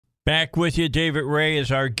Back with you. David Ray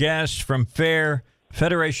is our guest from FAIR,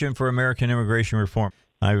 Federation for American Immigration Reform.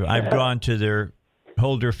 I've gone to their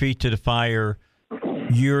Hold Their Feet to the Fire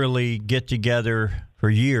yearly get-together for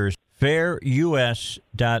years. FairUS.org.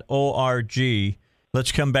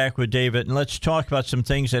 Let's come back with David, and let's talk about some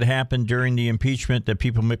things that happened during the impeachment that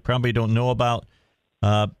people probably don't know about.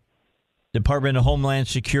 Department of Homeland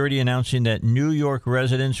Security announcing that New York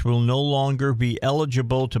residents will no longer be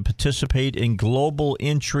eligible to participate in global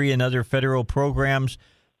entry and other federal programs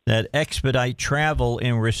that expedite travel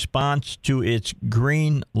in response to its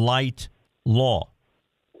green light law.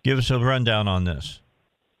 Give us a rundown on this.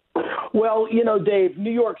 Well, Dave,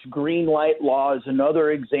 New York's green light law is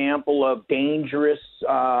another example of dangerous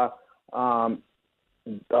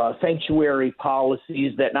sanctuary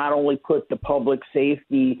policies that not only put the public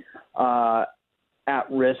safety at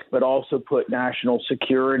risk, but also put national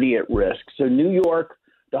security at risk. So New York,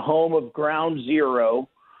 the home of Ground Zero,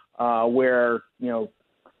 where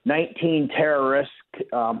 19 terrorists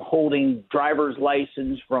holding driver's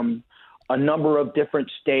license from a number of different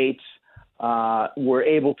states were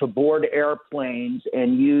able to board airplanes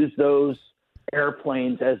and use those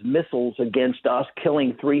airplanes as missiles against us,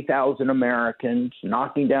 killing 3,000 Americans,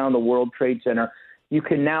 knocking down the World Trade Center. You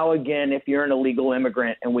can now, again, if you're an illegal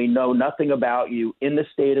immigrant and we know nothing about you, in the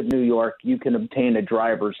state of New York, you can obtain a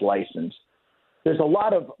driver's license. There's a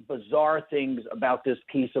lot of bizarre things about this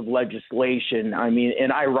piece of legislation. I mean,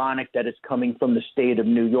 and ironic that it's coming from the state of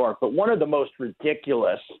New York. But one of the most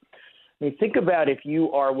ridiculous, think about if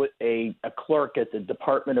you are with a clerk at the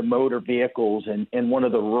Department of Motor Vehicles in one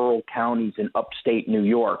of the rural counties in upstate New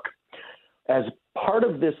York. As part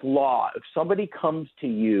of this law, if somebody comes to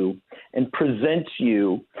you and presents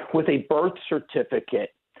you with a birth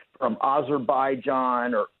certificate from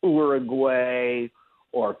Azerbaijan or Uruguay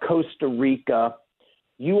or Costa Rica,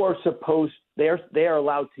 they are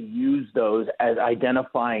allowed to use those as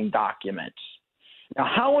identifying documents. Now,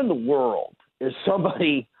 how in the world is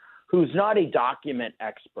somebody who's not a document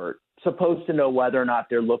expert supposed to know whether or not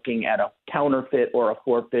they're looking at a counterfeit or a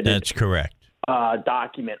forfeited? That's correct.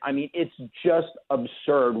 Document. I mean, it's just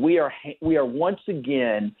absurd. We are once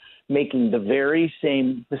again making the very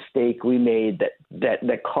same mistake we made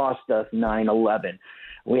that cost us 9/11.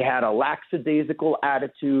 We had a lackadaisical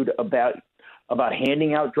attitude about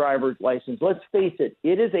handing out driver's license. Let's face it,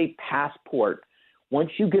 it is a passport.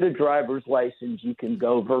 Once you get a driver's license, you can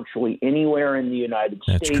go virtually anywhere in the United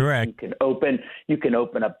States. That's correct. You can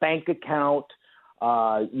open a bank account.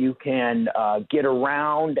 You can get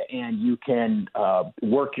around, and you can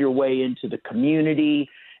work your way into the community.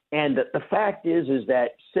 And the fact is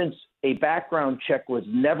that since a background check was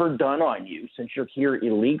never done on you, since you're here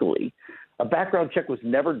illegally, a background check was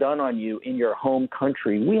never done on you in your home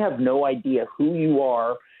country, we have no idea who you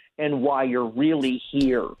are and why you're really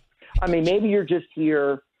here. I mean, maybe you're just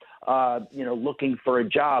here, looking for a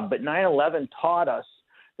job. But 9/11 taught us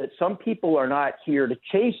that some people are not here to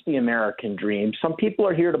chase the American dream. Some people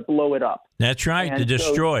are here to blow it up. That's right, to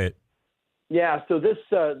destroy it. Yeah, so this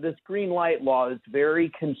green light law is very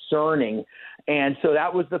concerning. And so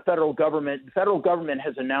that was the federal government. The federal government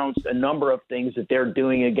has announced a number of things that they're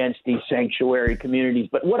doing against these sanctuary communities.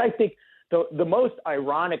 But what I think the most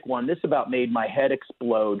ironic one, this about made my head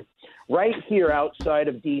explode, right here outside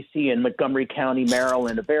of D.C. in Montgomery County,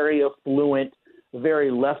 Maryland, a very affluent, very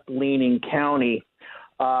left-leaning county.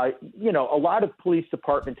 A lot of police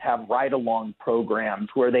departments have ride-along programs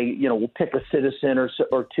where they, will pick a citizen or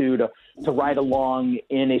two to ride along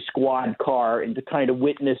in a squad car and to kind of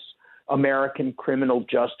witness American criminal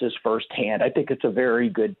justice firsthand. I think it's a very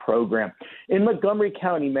good program. In Montgomery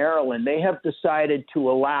County, Maryland, they have decided to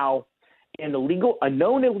allow a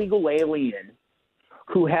known illegal alien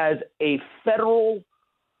who has a federal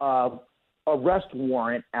arrest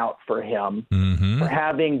warrant out for him for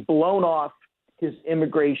having blown off his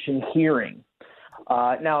immigration hearing.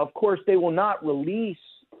 Now, of course, they will not release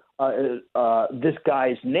this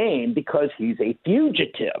guy's name because he's a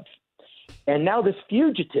fugitive. And now this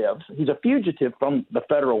fugitive, he's a fugitive from the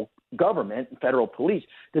federal government, federal police.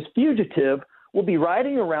 This fugitive will be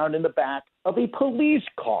riding around in the back of a police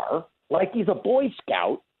car like he's a Boy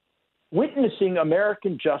Scout, witnessing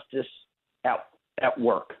American justice at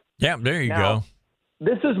work. Yeah, there you go.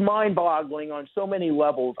 This is mind-boggling on so many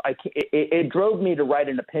levels. It drove me to write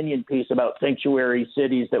an opinion piece about sanctuary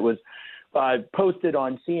cities that was posted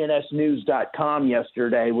on cnsnews.com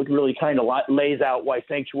yesterday, which really kind of lays out why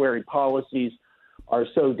sanctuary policies are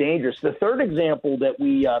so dangerous. The third example that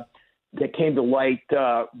that came to light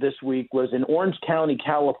this week was in Orange County,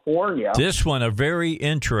 California. This one, a very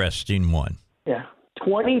interesting one. Yeah.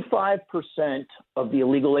 25% of the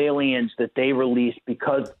illegal aliens that they released,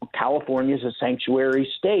 because California is a sanctuary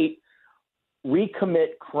state,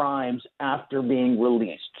 recommit crimes after being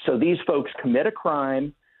released. So these folks commit a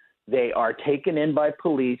crime. They are taken in by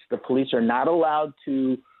police. The police are not allowed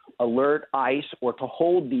to alert ICE or to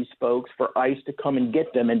hold these folks for ICE to come and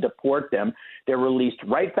get them and deport them. They're released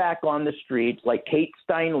right back on the streets like Kate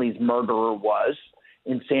Steinle's murderer was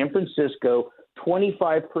in San Francisco.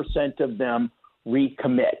 25% of them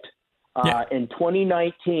recommit. In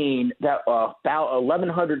 2019, that about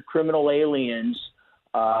 1,100 criminal aliens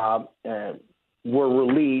were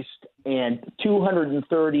released, and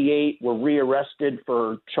 238 were rearrested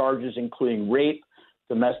for charges including rape,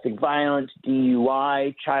 domestic violence,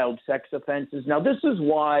 DUI, child sex offenses. Now, this is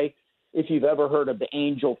why, if you've ever heard of the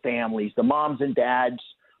angel families, the moms and dads,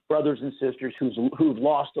 brothers and sisters who've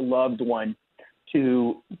lost a loved one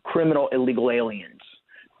to criminal illegal aliens,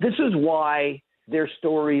 this is why their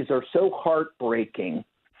stories are so heartbreaking,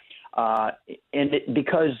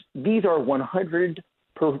 because these are 100%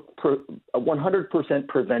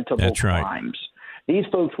 preventable crimes. These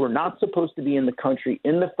folks were not supposed to be in the country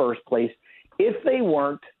in the first place. If they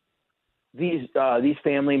weren't, these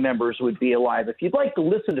family members would be alive. If you'd like to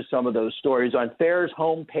listen to some of those stories, on FAIR's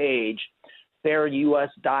homepage,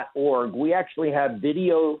 fairus.org, we actually have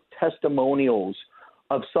video testimonials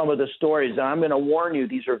of some of the stories. And I'm going to warn you,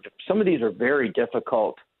 some of these are very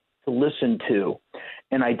difficult to listen to,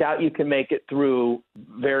 and I doubt you can make it through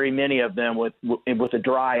very many of them with a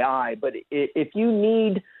dry eye. But if you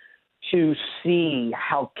need to see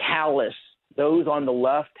how callous those on the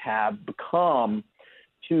left have become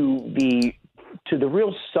to the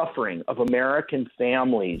real suffering of American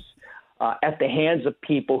families at the hands of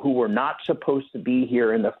people who were not supposed to be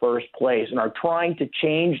here in the first place and are trying to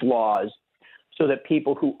change laws so that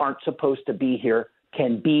people who aren't supposed to be here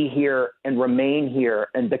can be here and remain here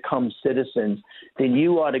and become citizens, then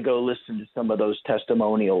you ought to go listen to some of those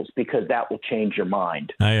testimonials, because that will change your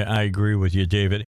mind. I agree with you, David.